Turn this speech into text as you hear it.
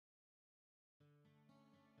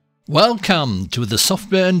Welcome to the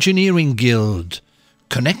Software Engineering Guild,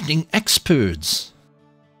 connecting experts.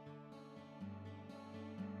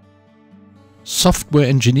 Software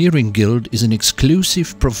Engineering Guild is an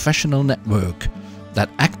exclusive professional network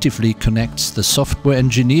that actively connects the software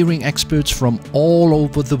engineering experts from all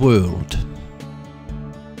over the world.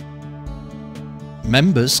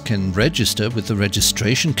 Members can register with the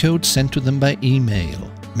registration code sent to them by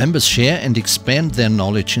email. Members share and expand their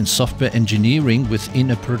knowledge in software engineering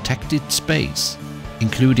within a protected space,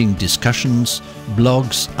 including discussions,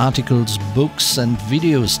 blogs, articles, books and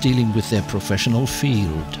videos dealing with their professional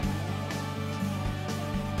field.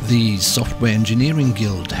 The Software Engineering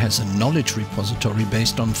Guild has a knowledge repository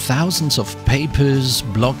based on thousands of papers,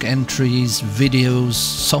 blog entries, videos,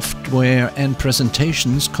 software and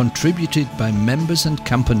presentations contributed by members and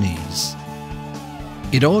companies.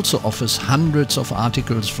 It also offers hundreds of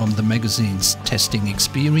articles from the magazines Testing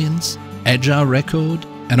Experience, Agile Record,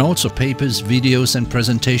 and also papers, videos and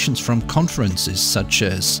presentations from conferences such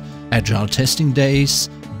as Agile Testing Days,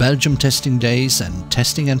 Belgium Testing Days and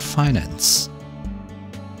Testing and Finance.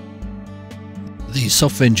 The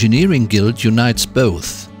Software Engineering Guild unites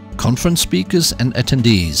both conference speakers and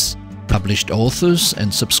attendees, published authors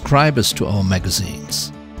and subscribers to our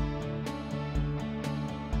magazines.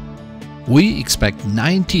 We expect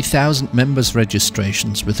 90,000 members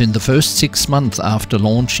registrations within the first 6 months after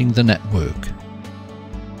launching the network.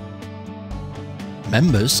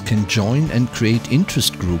 Members can join and create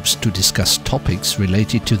interest groups to discuss topics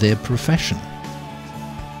related to their profession.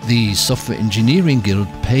 The Software Engineering Guild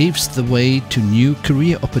paves the way to new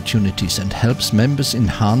career opportunities and helps members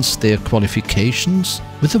enhance their qualifications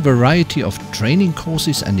with a variety of training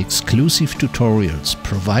courses and exclusive tutorials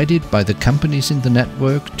provided by the companies in the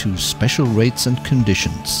network to special rates and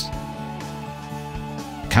conditions.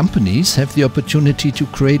 Companies have the opportunity to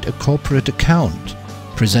create a corporate account,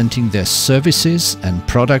 presenting their services and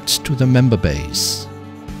products to the member base.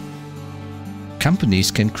 Companies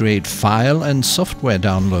can create file and software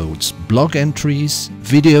downloads, blog entries,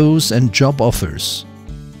 videos and job offers.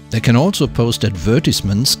 They can also post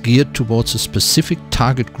advertisements geared towards a specific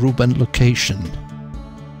target group and location.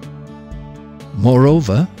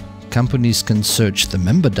 Moreover, companies can search the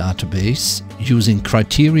member database using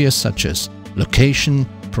criteria such as location,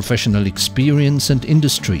 professional experience and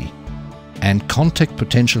industry, and contact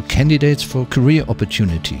potential candidates for career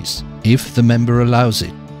opportunities, if the member allows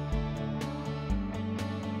it.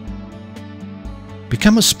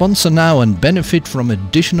 Become a sponsor now and benefit from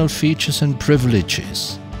additional features and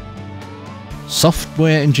privileges.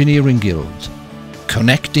 Software Engineering Guild,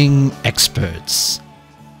 connecting experts.